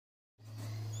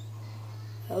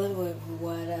Hello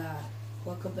everyone,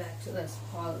 welcome back to this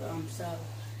pod. So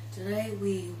today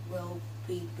we will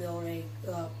be doing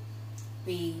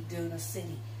a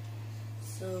city.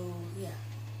 So yeah,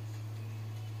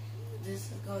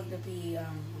 this is going to be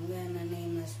I'm gonna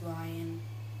name this Ryan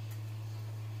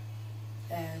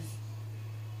as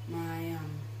my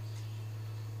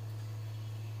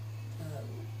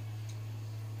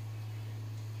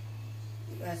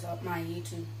that's my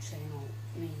YouTube channel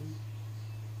name.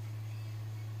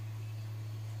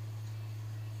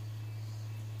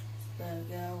 There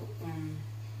we go,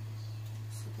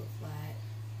 super flat.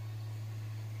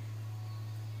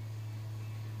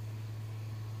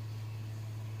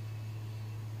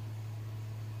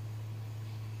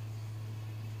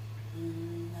 There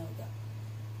we go.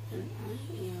 And I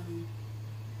am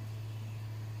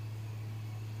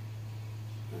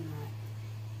not.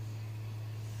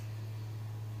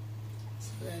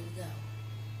 So there we go.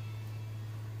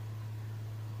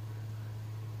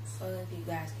 So that you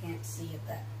guys can't see it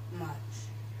that much.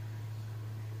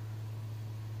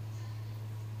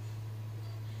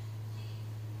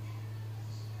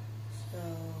 So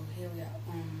here we go.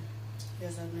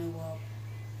 Here's a new wall.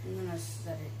 I'm gonna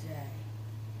set it today.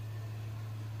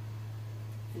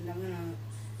 And I'm gonna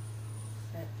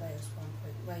set this one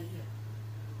right here.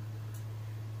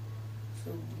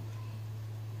 So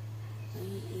I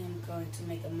am going to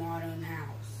make a modern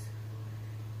house.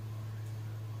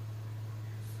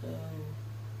 So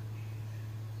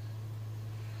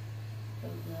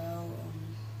there we go.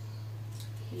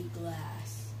 Need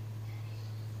glass.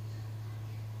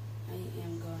 I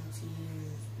am going to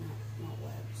use not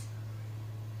webs.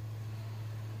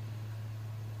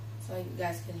 So you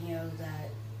guys can hear that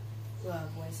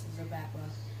voices in the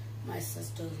background. My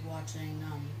sister's watching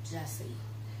Jessie.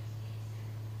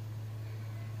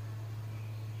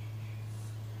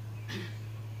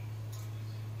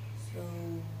 So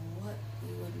what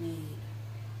you would need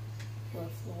for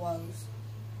floors.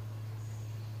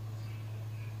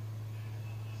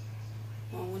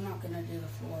 Well, we're not going to do the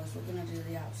floors, we're going to do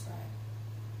the outside.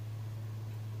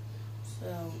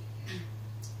 So,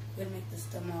 we're going to make this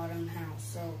the modern house.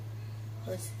 So,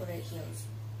 let's put it here.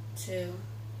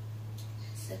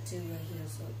 Set 2 right here,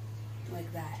 so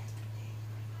like that.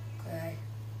 Okay?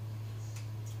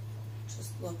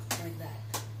 Just look like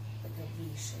that, like a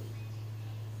V shape.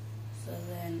 So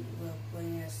then we'll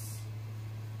bring this,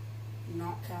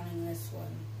 not counting this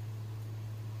one.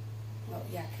 Well,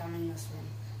 yeah, counting this one.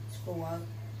 4,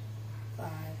 5,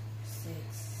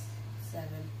 6, 7,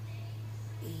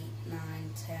 8, 9,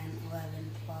 10,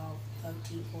 11, 12,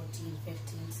 13, 14,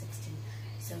 15, 16,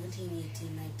 17,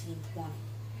 18, 19, 20.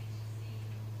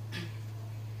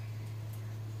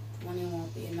 20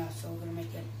 won't be enough, so we're going to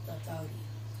make it a 30.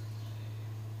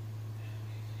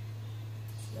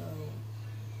 So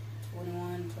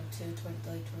 21, 22,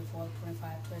 23, 24,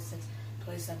 25, 26,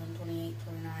 27, 28,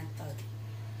 29, 30.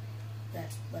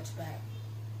 That's much better.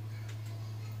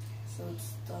 So it's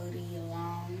 30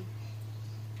 long.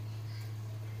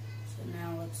 So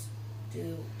now let's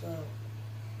do the,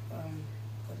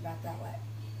 put it back that way.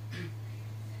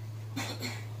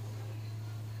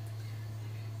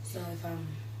 So if I'm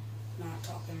not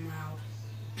talking loud,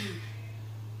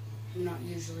 I'm not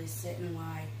usually sitting where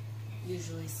I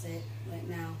usually sit right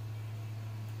now.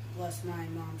 Plus my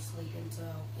mom's sleeping,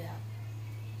 so yeah.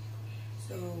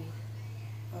 So,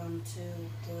 2,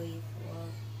 3,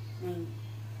 4,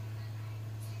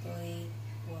 3,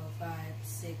 4, 5,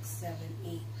 6, 7,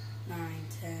 8, 9,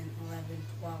 10, 11,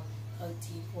 12,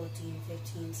 13, 14,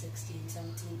 15, 16,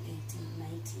 17, 18,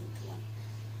 19, 20,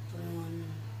 21,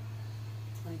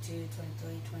 22,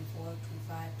 23, 24,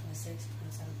 25, 26,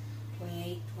 27,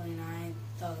 28, 29,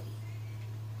 30.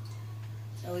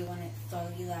 So we want it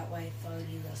 30 that way, 30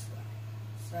 this way.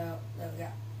 So there we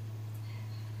go.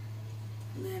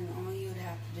 And then all you would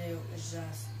have to do is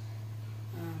just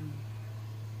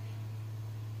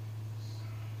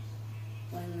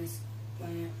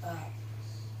bring it up.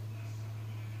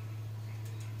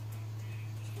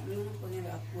 So I'm going to bring it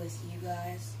up with you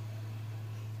guys.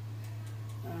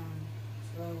 So I'm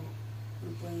going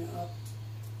to bring it up,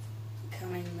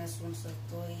 counting this one, so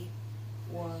 3,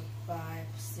 4, 5,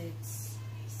 6,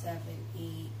 7,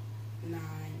 8, 9,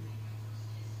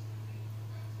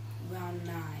 around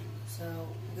 9. So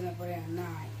we're going to put it on 9.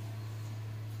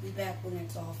 Be back when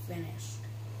it's all finished.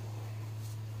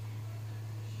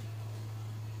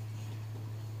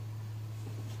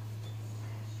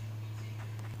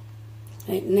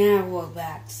 Right, now we're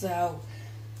back. So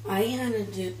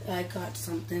I got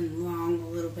something wrong a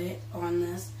little bit on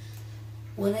this.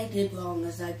 What I did wrong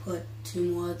is I put 2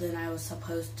 more than I was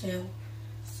supposed to.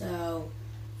 So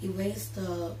erase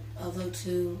the other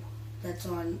two that's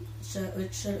on.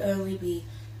 It should only be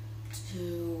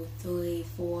 2, 3,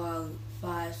 4,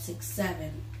 5, 6, 7.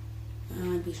 It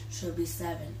only should be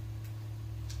 7.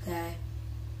 Okay.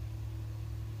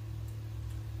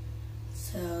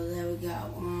 So there we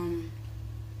go.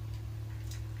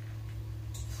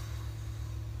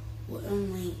 We're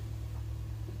only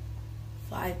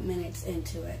 5 minutes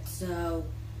into it, so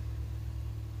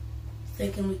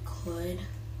thinking we could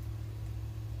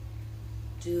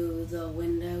do the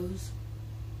windows.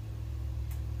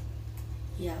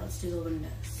 Yeah, let's do the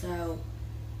windows. So,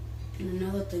 and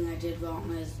another thing I did wrong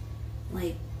is,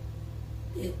 like,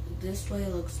 this way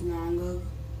looks longer,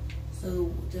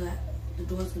 so the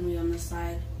door's gonna be on this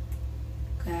side.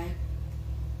 Okay.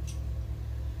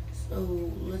 So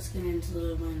let's get into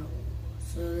the window.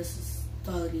 So this is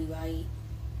 30, right?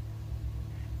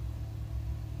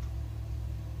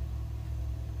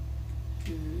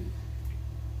 I'm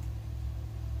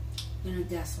gonna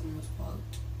guess on this part.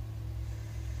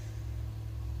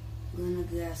 I'm gonna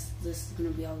guess this is gonna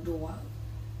be our door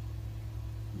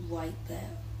right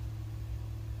there.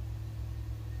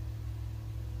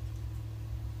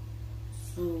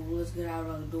 So let's get out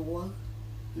our door,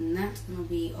 and that's gonna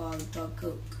be our dark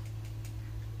oak.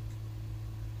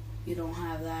 You don't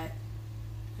have that,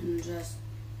 and just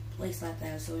place like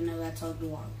that, so we know that's our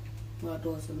door, where our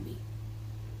door's gonna be.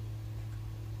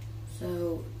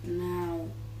 So now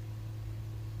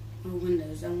our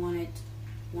windows, I want it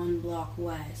 1 block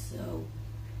away, so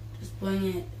just bring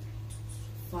it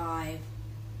 5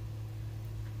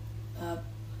 up.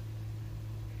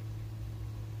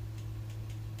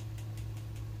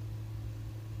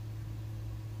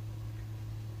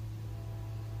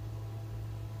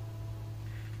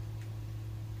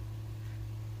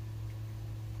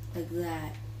 Like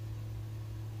that.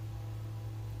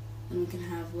 And we can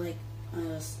have like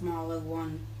a smaller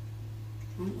one.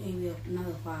 Maybe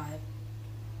another 5.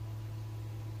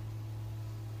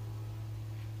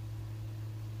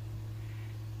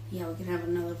 Yeah, we can have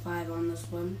another 5 on this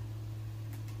one.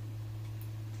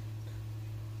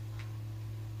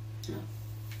 A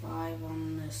 5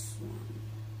 on this one.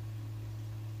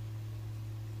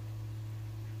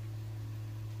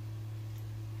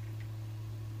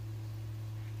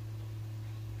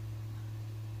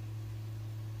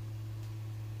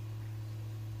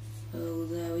 So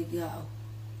there we go.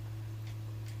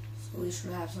 So we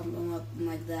should have something looking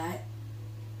like that.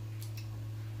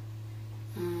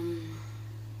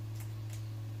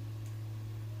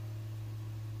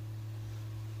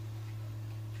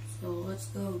 So let's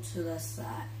go to the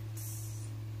sides.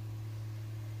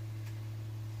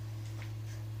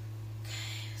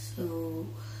 Okay, so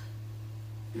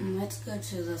let's go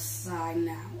to the side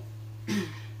now.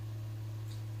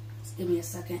 Just give me a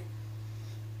second.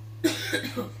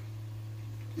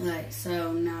 Alright,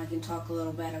 so now I can talk a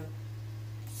little better.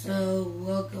 So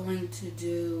we're going to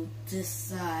do this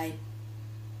side.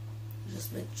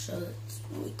 Just make sure it's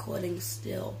recording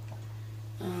still.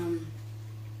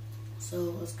 So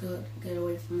let's go get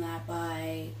away from that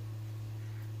by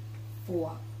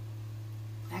 4.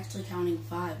 Actually counting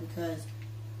 5 because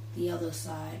the other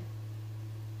side.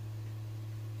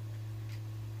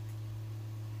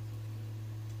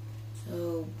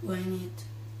 So bring it.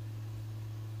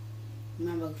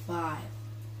 Remember 5.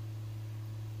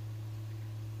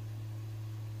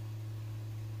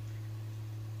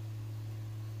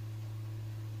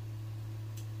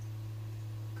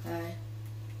 Okay.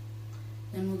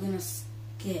 Then we're gonna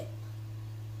skip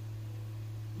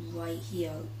right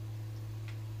here.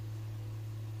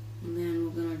 And then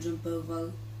we're gonna jump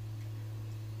over.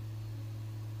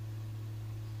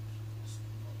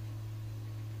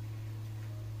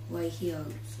 Right here.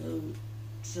 So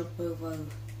jump over.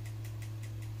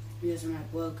 Using my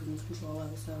broken controller,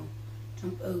 so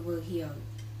jump over here.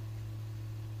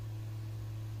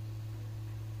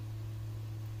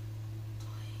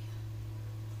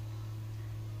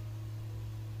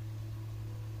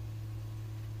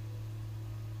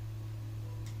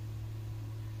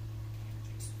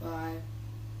 It's 5.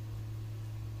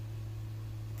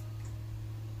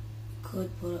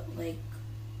 Could put it like,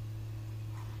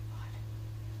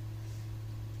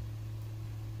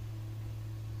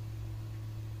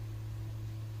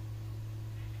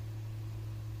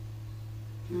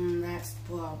 that's the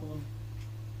problem.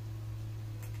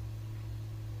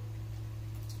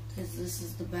 Because this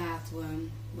is the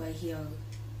bathroom right here.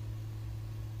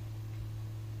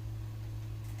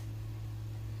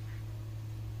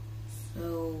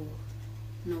 So,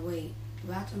 no wait, the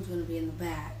bathroom's going to be in the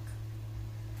back.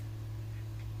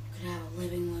 Could have a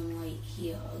living room right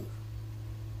here.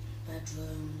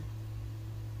 Bedroom.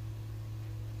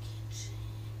 Kitchen.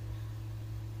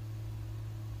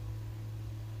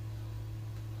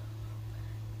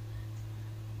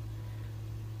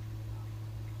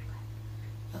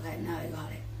 Okay, now I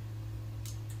got it.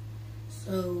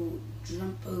 So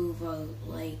jump over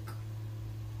like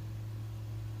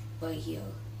right here.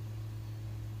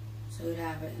 So we'd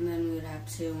have it, and then we would have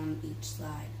 2 on each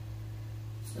side.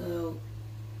 So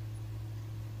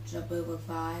jump over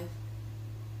 5.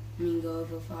 Go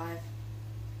over 5.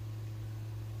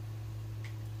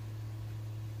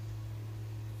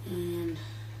 And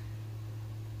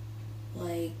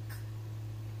like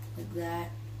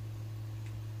that.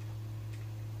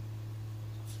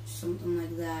 Something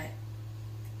like that.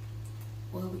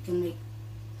 Or we can make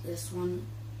this one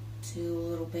too a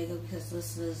little bigger because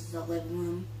this is the living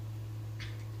room.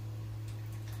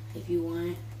 If you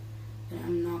want it, but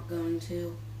I'm not going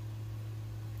to.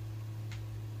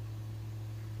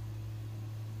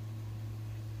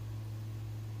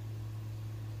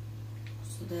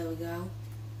 So there we go.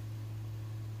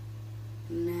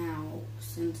 Now,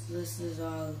 since this is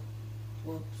our,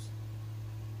 whoops.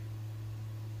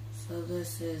 So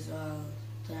this is our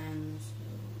thing.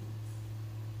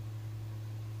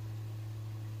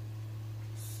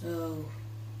 So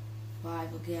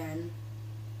 5 again.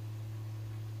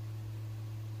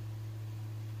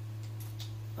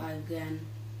 5 again.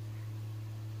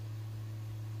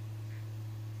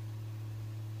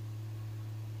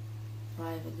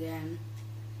 5 again.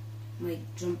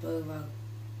 Like jump over.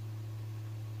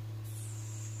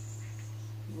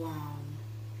 Wrong.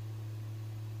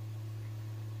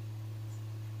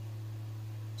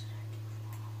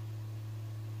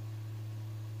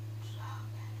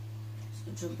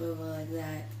 So jump over like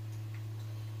that.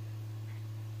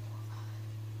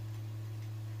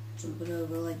 Jump it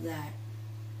over like that.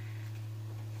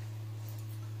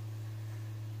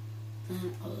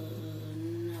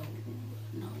 And,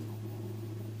 no.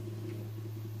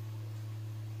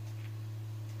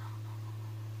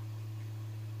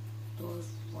 Door's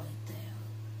right there.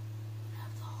 I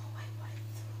have the hallway right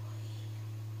through here.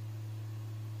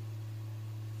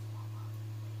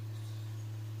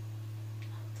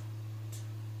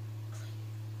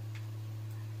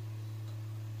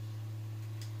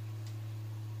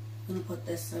 I'm gonna put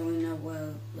this so we know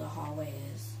where the hallway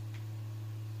is.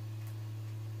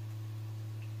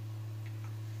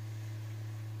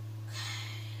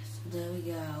 Okay, so there we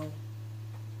go.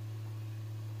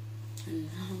 And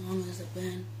how long has it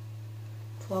been?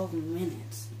 12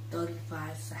 minutes,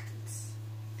 35 seconds.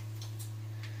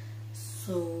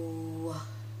 So,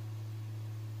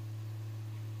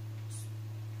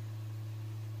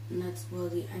 and that's where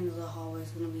the end of the hallway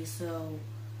is going to be. So,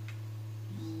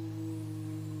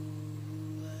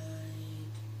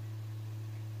 right.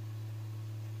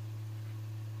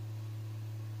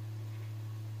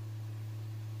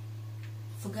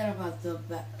 Forget about the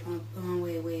back. Oh,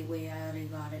 wait, I already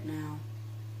got it now.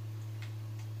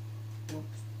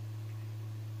 Whoops.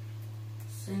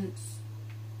 Since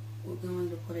we're going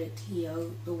to put it here,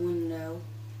 the window.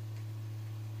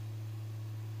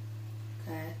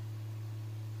 Okay.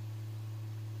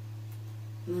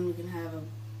 And then we can have a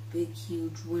big,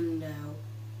 huge window.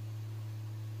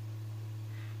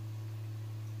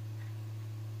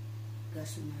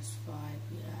 Guessing that's 5.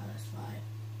 Yeah, that's 5.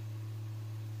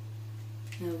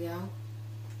 There we go.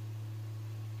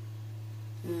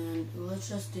 And let's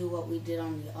just do what we did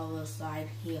on the other side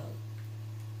here.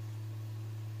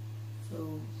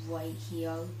 So right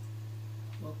here,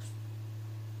 whoops,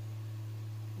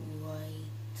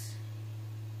 right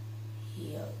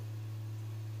here,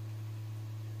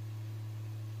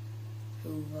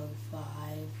 over 5,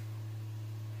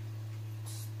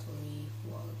 3,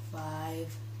 4,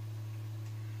 5,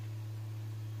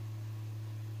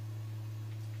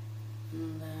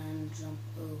 and then jump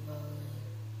over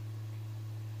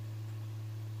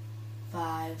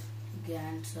 5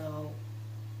 again, so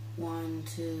 1,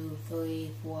 2,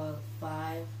 3, 4,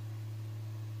 5.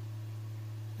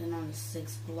 Then on the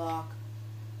 6th block,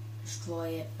 destroy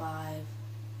it 5.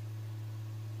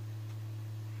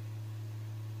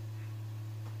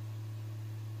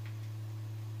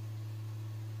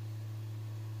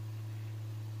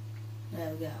 There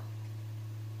we go.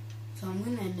 So I'm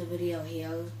going to end the video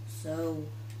here so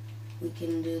we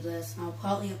can do this. I'll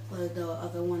probably upload the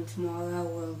other one tomorrow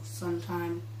or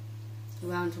sometime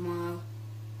around tomorrow.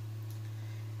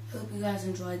 Hope you guys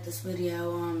enjoyed this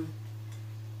video.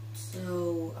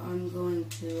 So I'm going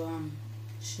to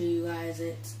show you guys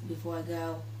it before I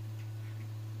go.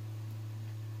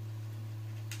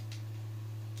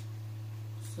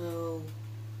 So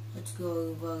let's go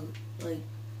over, like,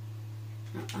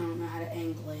 I don't know how to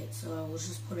angle it, so let's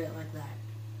just put it like that.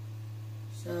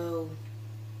 So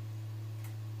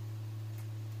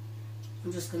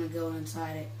I'm just gonna go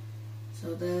inside it.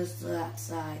 So there's that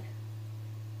side.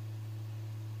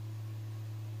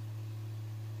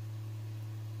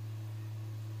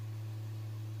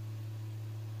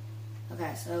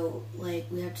 Okay, so like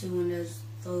we have 2 windows,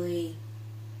 3,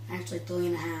 actually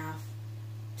 3.5,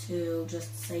 to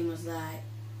just the same as that.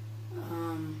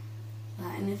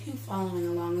 And if you're following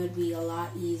along, it would be a lot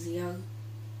easier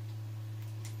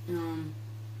and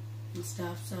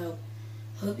stuff. So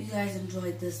hope you guys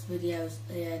enjoyed this video,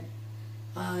 and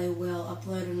I will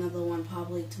upload another one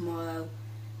probably tomorrow.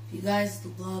 If you guys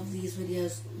love these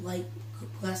videos,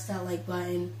 press that like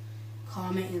button,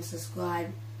 comment, and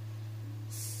subscribe.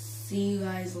 See you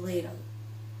guys later.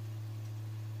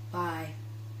 Bye.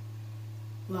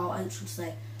 Well, I should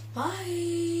say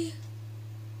bye.